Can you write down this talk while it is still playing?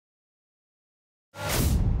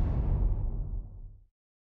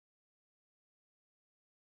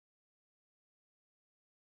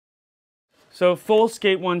So full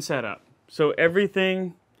Skate 1 setup. So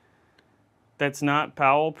everything that's not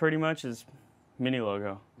Powell pretty much is Mini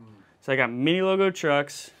Logo. So I got Mini Logo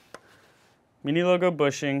trucks, Mini Logo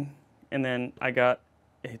bushing, and then I got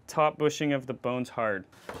a top bushing of the Bones Hard.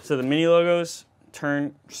 So the Mini Logos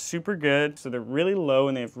turn super good. So they're really low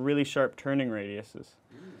and they have really sharp turning radiuses.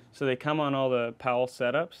 So they come on all the Powell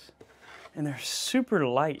setups and they're super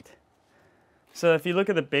light. So if you look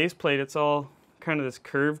at the base plate, it's all kind of this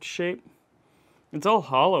curved shape. It's all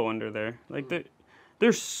hollow under there. Like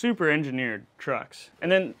they're super engineered trucks.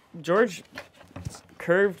 And then George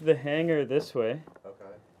curved the hanger this way.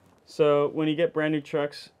 Okay. So when you get brand new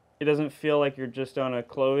trucks, it doesn't feel like you're just on a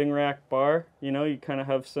clothing rack bar. You know, you kind of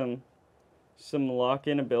have some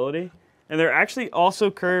lock-in ability. And they're actually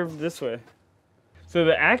also curved this way. So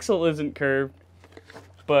the axle isn't curved,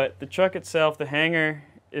 but the truck itself, the hanger,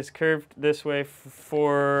 is curved this way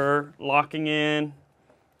for locking in,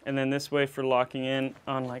 and then this way for locking in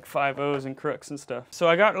on like 5.0s and crooks and stuff. So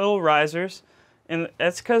I got little risers, and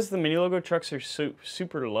that's because the Mini Logo trucks are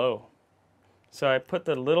super low. So I put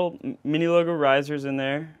the little Mini Logo risers in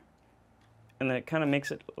there, and then it kind of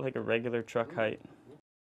makes it like a regular truck height.